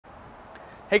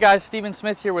Hey guys, Steven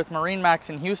Smith here with MarineMax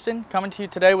in Houston, coming to you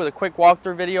today with a quick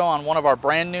walkthrough video on one of our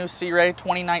brand new Sea Ray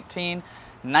 2019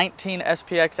 19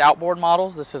 SPX outboard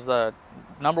models. This is the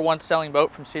 #1 selling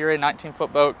boat from Sea Ray,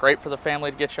 19-foot boat, great for the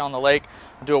family to get you on the lake.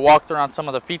 We'll do a walkthrough on some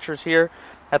of the features here.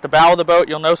 At the bow of the boat,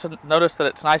 you'll notice that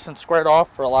it's nice and squared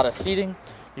off for a lot of seating.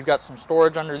 You've got some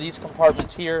storage under these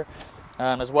compartments here,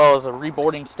 as well as a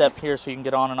reboarding step here so you can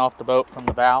get on and off the boat from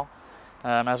the bow.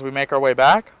 As we make our way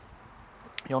back,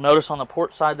 you'll notice on the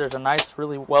port side there's a nice,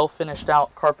 really well finished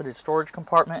out carpeted storage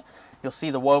compartment. You'll see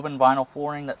the woven vinyl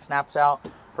flooring that snaps out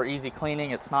for easy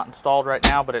cleaning. It's not installed right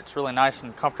now, but it's really nice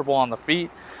and comfortable on the feet.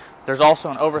 There's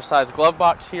also an oversized glove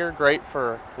box here, great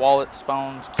for wallets,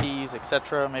 phones, keys,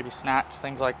 etc., maybe snacks,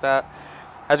 things like that.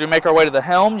 As we make our way to the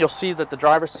helm, you'll see that the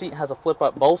driver's seat has a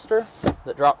flip-up bolster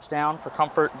that drops down for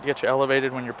comfort to get you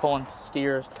elevated when you're pulling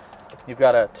skiers. You've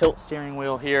got a tilt steering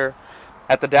wheel here.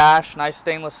 At the dash, nice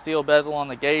stainless steel bezel on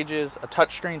the gauges, a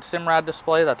touchscreen SIMRAD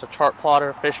display, that's a chart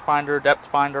plotter, fish finder, depth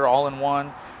finder, all in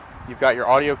one. You've got your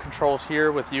audio controls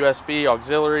here with USB,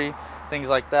 auxiliary, things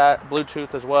like that,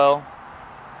 Bluetooth as well.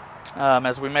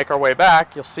 As we make our way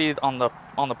back, you'll see on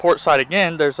the port side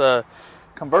again, there's a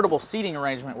convertible seating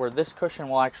arrangement where this cushion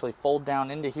will actually fold down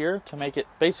into here to make it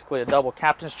basically a double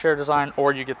captain's chair design,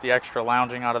 or you get the extra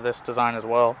lounging out of this design as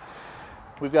well.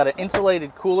 We've got an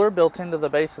insulated cooler built into the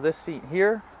base of this seat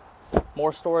here,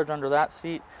 more storage under that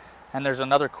seat, and there's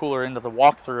another cooler into the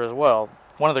walkthrough as well.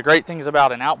 One of the great things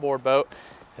about an outboard boat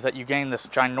is that you gain this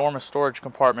ginormous storage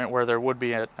compartment where there would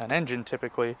be an engine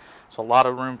typically, so a lot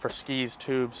of room for skis,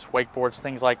 tubes, wakeboards,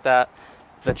 things like that,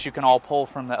 that you can all pull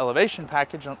from the elevation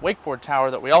package and wakeboard tower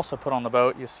that we also put on the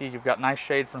boat. You see you've got nice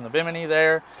shade from the bimini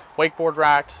there, wakeboard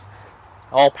racks,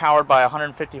 all powered by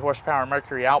 150 horsepower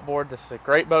Mercury outboard. This is a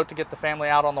great boat to get the family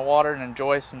out on the water and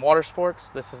enjoy some water sports.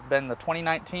 This has been the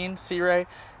 2019 Sea Ray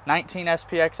 19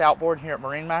 SPX outboard here at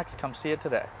MarineMax. Come see it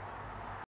today.